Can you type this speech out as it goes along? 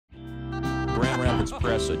Rapids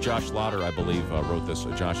Press. Josh Lauder, I believe, wrote this.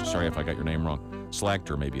 Josh, sorry if I got your name wrong.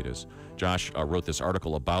 Slagter, maybe it is. Josh wrote this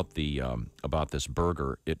article about this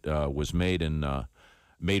burger. It was made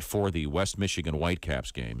for the West Michigan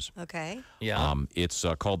Whitecaps games. Okay. Yeah. It's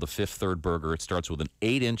called the Fifth Third Burger. It starts with an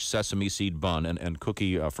 8-inch sesame seed bun, and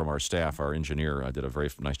Cookie from our staff, our engineer, did a very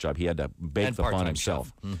nice job. He had to bake the bun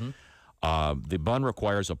himself. The bun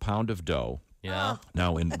requires a pound of dough. Yeah.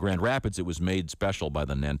 Now, in Grand Rapids, it was made special by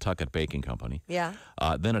the Nantucket Baking Company. Yeah.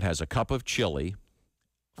 Then it has a cup of chili,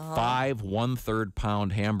 5 1/3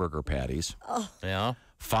 pound hamburger patties, Yeah.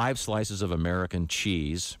 5 slices of American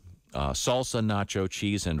cheese, salsa, nacho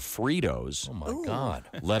cheese, and Fritos. Oh, my God.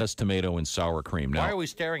 Lettuce, tomato, and sour cream. Now, Why are we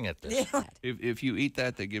staring at this? Yeah. If you eat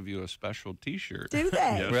that, they give you a special T-shirt. Do they?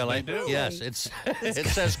 Yes, Really? they do. Yes. It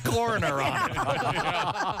says coroner on it.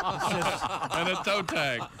 And a toe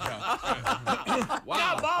tag.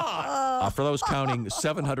 Wow. for those counting,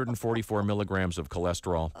 744 milligrams of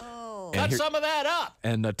cholesterol. Cut some of that up.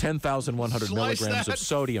 And 10,100 Slice milligrams that of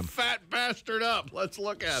sodium. fat bastard up. Let's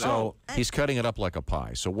look at So he's cutting it up like a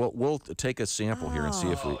pie. So we'll take a sample here and see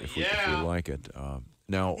if we like it.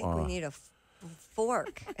 Now, I think we need a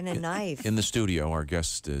fork and a knife. in the studio, our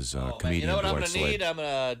guest is comedian You know what I'm Dwight going to Slade. need? I'm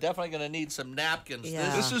definitely going to need some napkins.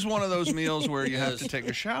 Yeah. This is one of those meals where you have to take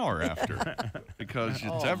a shower after because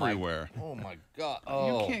it's everywhere. Oh, my God. You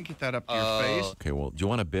Oh. can't get that up to your face. Okay, well, do you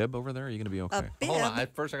want a bib over there? Are you going to be okay? Bib. Hold on.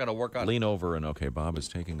 First, I got to work on Lean over and okay, Bob is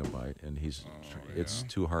taking a bite, and it's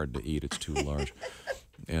too hard to eat. It's too large.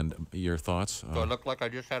 And your thoughts? Do I look like I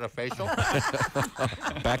just had a facial?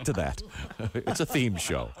 Back to that. It's a theme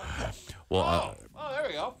show. Well, there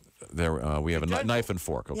we go. we have a knife and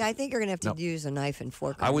fork. Okay. Yeah, I think you're going to have to use a knife and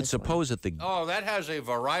fork. I on would this one. suppose that Oh, that has a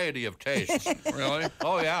variety of tastes. Really?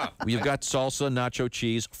 Oh, yeah. you've got salsa, nacho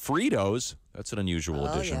cheese, Fritos. That's an unusual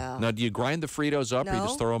addition. yeah. Now, do you grind the Fritos up or you No.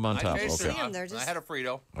 just throw them on I top? tasted Okay. them. They're I just- had a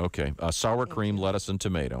Frito. Okay. Sour cream, lettuce, and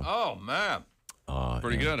tomato. Oh, man.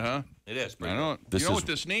 Pretty good, huh? It is. I Pretty know. This You know is- what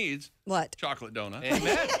this needs? What? Chocolate donut.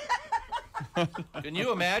 Amen. Can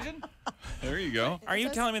you imagine? There you go. Are you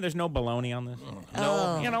telling me there's no bologna on this?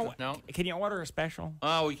 No. You know, No. can you order a special?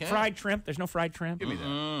 Oh, we can. Fried shrimp? There's no fried shrimp? Give me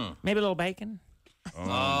that. Maybe a little bacon?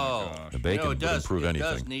 Oh. The bacon it would does. improve It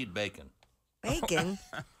does anything. need bacon. Bacon?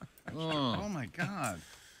 Oh, my God.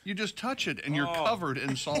 You just touch it, and you're covered in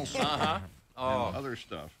salsa and other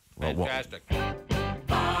stuff. Well, Fantastic.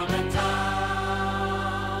 Valentine.